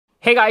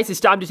Hey guys, it's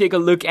time to take a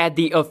look at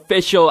the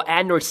official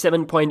Android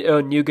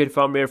 7.0 Nougat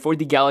firmware for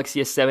the Galaxy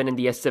S7 and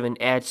the S7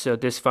 Edge. So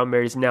this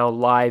firmware is now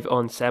live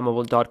on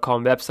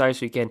 7.0.com website,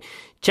 so you can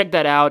check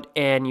that out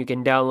and you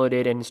can download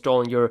it and install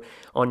on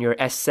your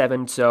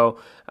S7. So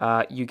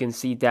you can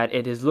see that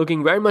it is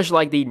looking very much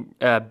like the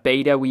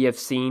beta we have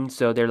seen.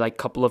 So there are like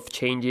a couple of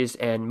changes,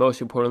 and most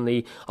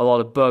importantly, a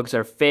lot of bugs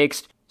are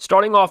fixed.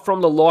 Starting off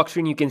from the lock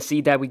screen, you can see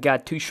that we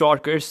got two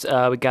shortcuts.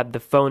 We got the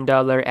phone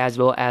dialer as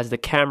well as the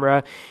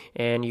camera,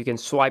 and you can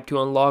swipe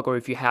to unlock, or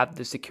if you have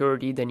the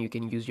security, then you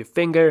can use your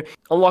finger.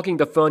 Unlocking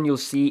the phone, you'll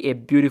see a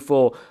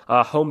beautiful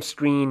home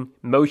screen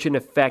motion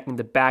effect in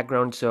the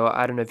background. So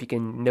I don't know if you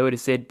can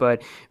notice it,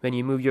 but when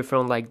you move your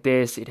phone like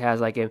this, it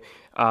has like a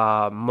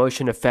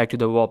motion effect to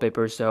the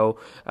wallpaper. So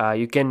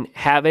you can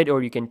have it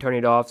or you can turn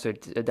it off, so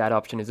that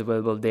option is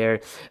available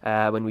there.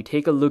 When we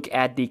take a look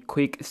at the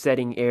quick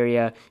setting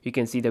area, you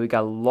can see that we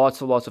got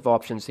lots of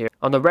options here.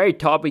 On the very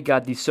top, we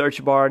got the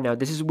search bar. Now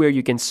this is where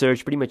you can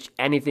search pretty much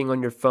anything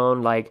on your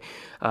phone, like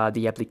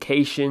the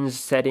applications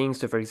settings.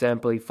 So for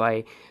example, if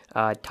I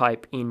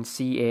type in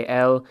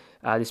CAL,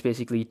 this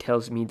basically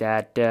tells me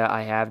that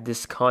I have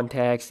this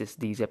contacts,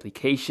 these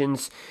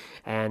applications,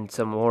 and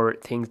some more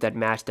things that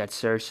match that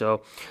search.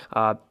 So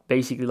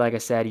basically, like I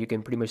said, you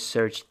can pretty much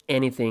search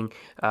anything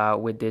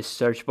with this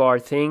search bar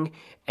thing.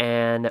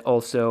 And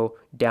also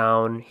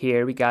down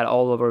here we got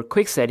all of our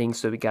quick settings.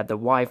 So we got the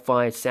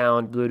Wi-Fi,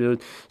 sound,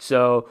 Bluetooth.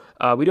 So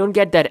we don't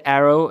get that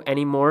arrow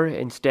anymore.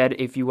 Instead,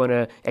 if you want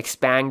to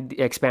expand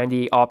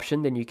the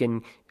option, then you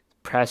can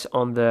press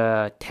on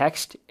the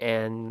text,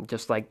 and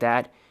just like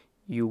that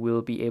you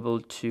will be able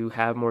to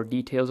have more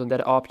details on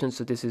that option.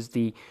 So this is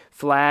the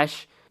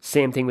flash.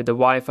 Same thing with the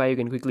Wi-Fi. You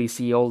can quickly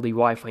see all the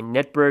Wi-Fi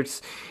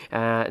networks.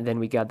 Then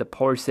we got the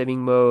power saving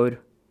mode,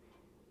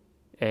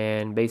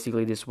 and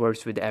basically this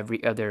works with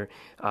every other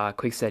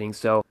quick setting.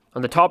 So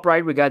on the top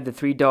right, we got the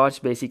three dots,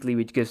 basically,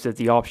 which gives us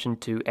the option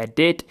to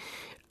edit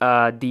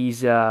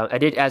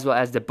edit as well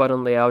as the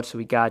button layout. So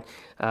we got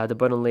the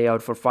button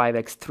layout for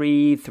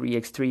 5x3,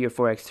 3x3, or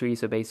 4x3.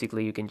 So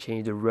basically you can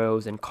change the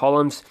rows and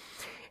columns.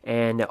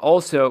 And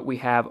also we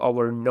have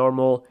our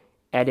normal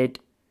edit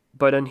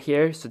button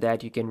here, so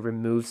that you can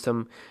remove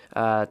some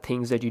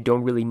things that you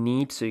don't really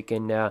need. So you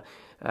can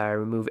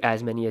remove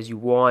as many as you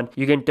want.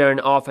 You can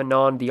turn off and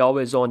on the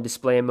always on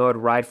display mode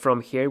right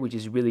from here, which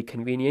is really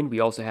convenient.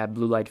 We also have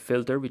blue light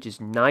filter, which is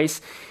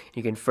nice.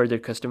 You can further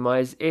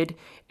customize it.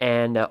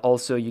 And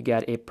also you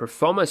get a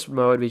performance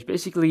mode, which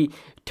basically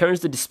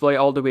turns the display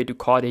all the way to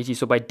Quad HD.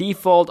 So by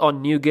default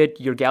on Nougat,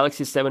 your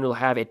Galaxy 7 will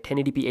have a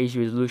 1080p HD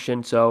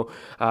resolution. So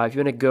if you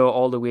want to go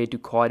all the way to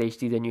Quad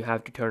HD, then you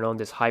have to turn on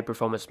this high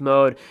performance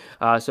mode.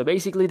 So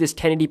basically this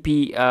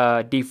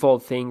 1080p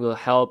default thing will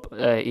help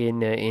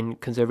in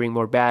conserving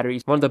more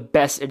batteries. One of the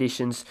best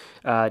additions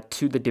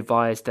to the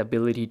device, the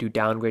ability to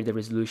downgrade the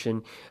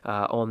resolution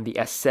on the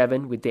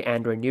S7 with the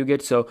Android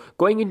Nougat. So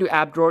going into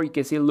app drawer, you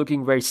can see it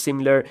looking very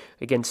similar.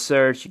 Again,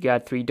 search, you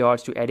got three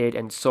dots to edit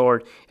and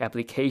sort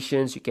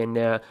applications. You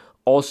can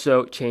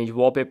also change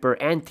wallpaper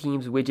and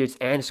themes, widgets,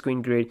 and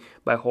screen grid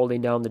by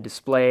holding down the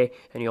display.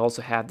 And you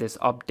also have this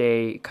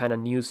update kind of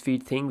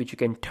newsfeed thing, which you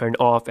can turn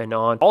off and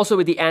on. Also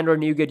with the Android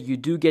Nougat, you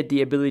do get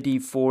the ability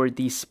for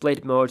the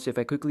split mode. So if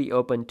I quickly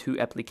open two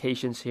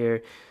applications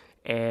here,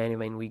 and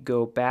when we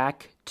go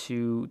back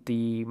to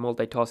the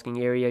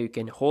multitasking area, you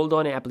can hold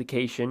on an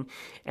application,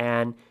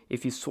 and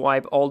if you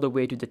swipe all the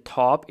way to the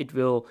top, it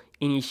will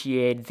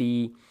initiate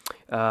the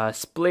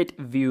split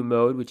view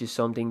mode, which is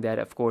something that,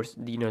 of course,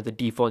 the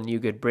default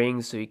Nougat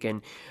brings. So you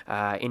can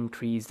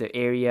increase the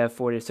area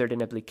for a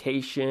certain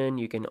application.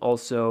 You can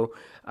also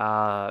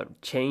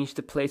change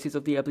the places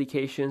of the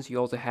applications. You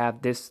also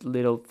have this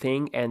little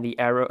thing and the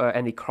arrow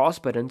and the cross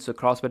button. So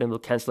cross button will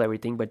cancel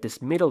everything, but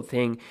this middle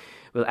thing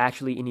will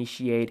actually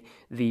initiate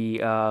the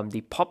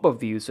pop-up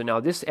view. So now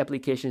this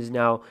application is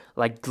now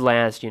like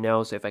glanced,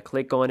 so if I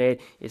click on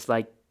it, it's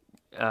like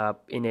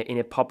in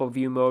a pop-up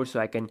view mode, so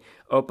I can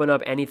open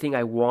up anything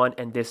I want,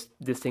 and this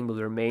thing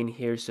will remain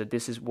here. So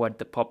this is what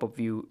the pop-up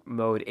view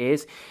mode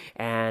is.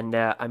 And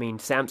I mean,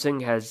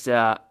 Samsung has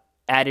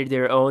added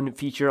their own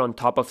feature on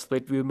top of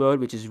split view mode,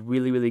 which is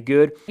really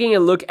good. Taking a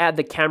look at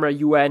the camera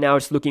UI now,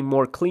 it's looking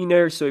more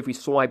cleaner. So if we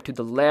swipe to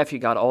the left, you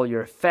got all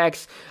your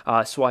effects.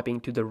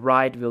 Swiping to the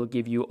right will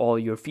give you all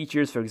your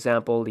features. For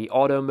example, the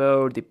auto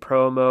mode, the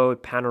pro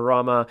mode,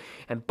 panorama,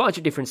 and a bunch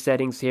of different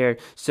settings here.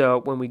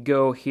 So when we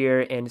go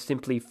here and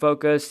simply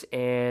focus,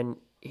 and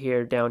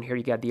here down here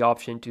you got the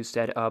option to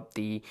set up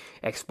the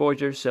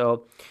exposure.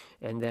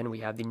 And then we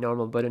have the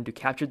normal button to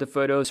capture the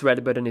photos.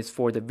 Red button is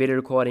for the video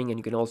recording, and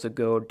you can also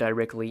go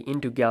directly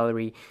into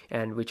gallery,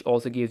 and which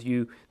also gives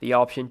you the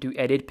option to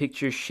edit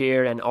pictures,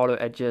 share, and auto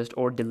adjust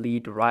or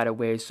delete right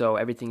away. So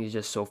everything is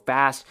just so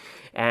fast.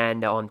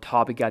 And on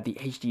top we got the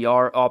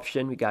HDR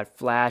option, we got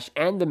flash,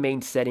 and the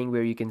main setting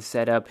where you can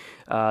set up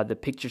the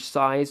picture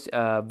size,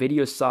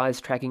 video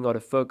size, tracking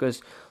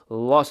autofocus.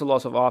 Lots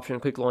of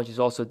options. Quick launch is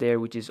also there,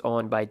 which is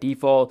on by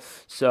default.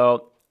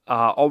 So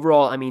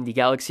overall, I mean, the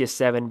Galaxy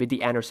S7 with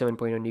the Android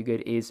 7.0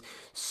 Nougat is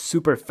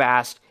super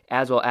fast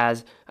as well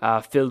as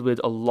filled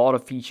with a lot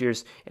of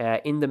features.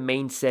 In the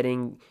main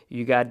setting,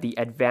 you got the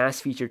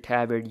advanced feature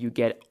tab where you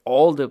get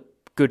all the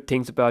good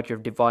things about your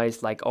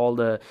device, like all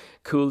the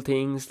cool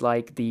things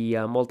like the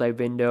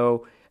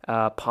multi-window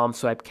palm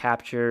swipe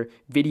capture,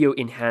 video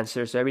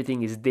enhancer. So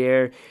everything is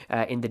there.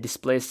 In the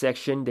display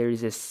section, there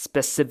is a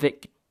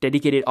specific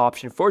dedicated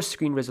option for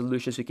screen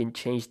resolution, so you can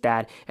change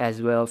that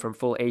as well from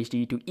full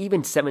HD to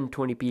even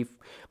 720p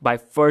by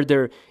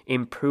further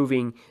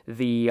improving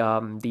the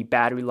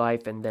battery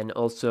life. And then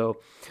also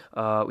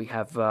we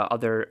have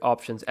other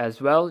options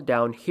as well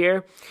down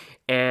here.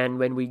 And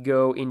when we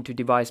go into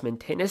device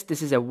maintenance,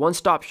 this is a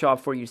one-stop shop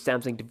for your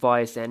Samsung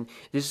device, and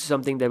this is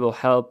something that will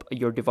help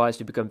your device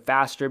to become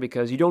faster,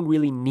 because you don't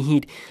really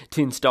need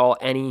to install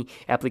any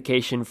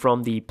application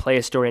from the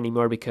Play Store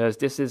anymore, because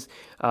this is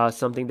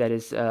something that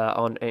is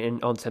on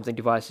Samsung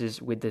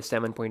devices with the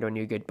 7.0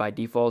 Nougat by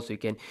default. So you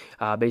can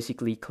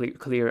basically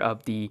clear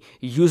up the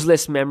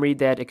useless memory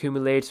that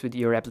accumulates with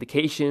your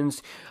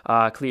applications,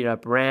 clear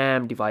up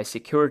RAM, device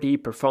security,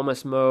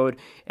 performance mode,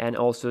 and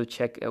also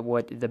check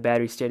what the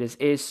battery status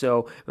is.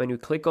 So when you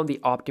click on the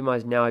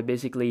optimize now, it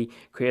basically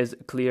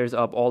clears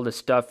up all the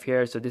stuff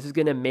here. So this is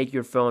going to make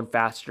your phone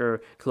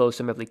faster, close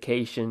some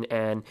application,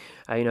 and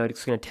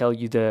it's going to tell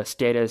you the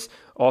status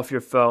of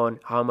your phone,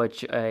 how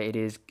much it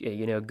is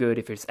good.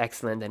 If it's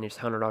excellent, then it's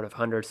 100 out of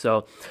 100.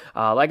 So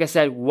like I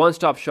said,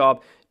 one-stop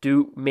shop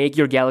to make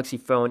your Galaxy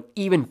phone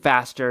even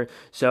faster.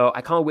 So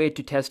I can't wait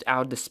to test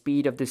out the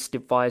speed of this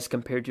device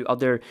compared to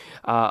other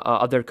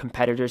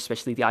competitors,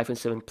 especially the iPhone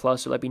 7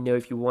 Plus. So let me know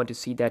if you want to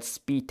see that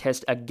speed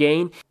test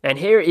again. And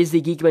here is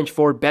the Geekbench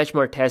 4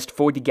 benchmark test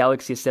for the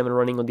Galaxy S7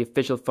 running on the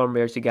official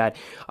firmware. So you got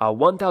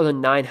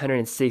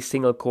 1,906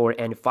 single core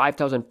and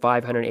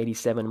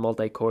 5,587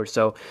 multi-core.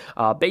 So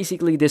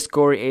basically this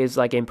score is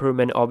like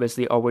improvement,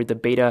 obviously, over the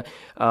beta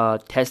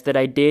test that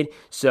I did.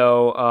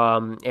 So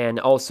and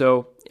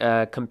also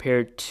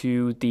compared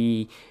to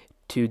the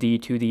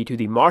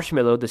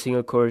Marshmallow, the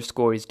single core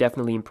score is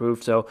definitely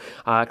improved. So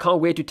I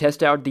can't wait to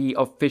test out the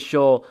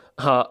official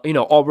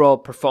overall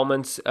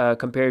performance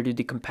compared to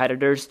the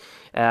competitors.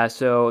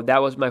 So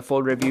that was my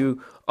full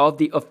review of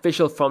the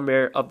official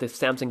firmware of the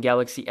Samsung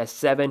Galaxy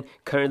S7,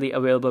 currently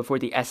available for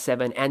the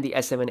S7 and the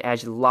S7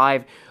 Edge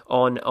live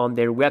on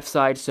their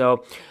website.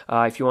 So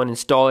if you want to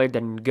install it,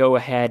 then go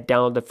ahead,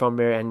 download the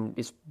firmware, and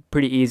it's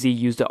pretty easy.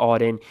 Use the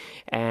add-in,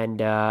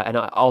 and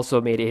I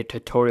also made a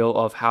tutorial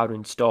of how to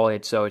install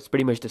it. So it's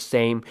pretty much the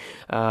same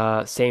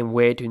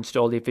way to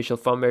install the official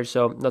firmware.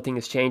 So nothing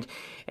has changed.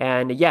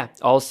 And yeah,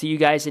 I'll see you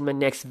guys in my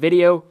next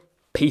video.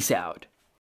 Peace out.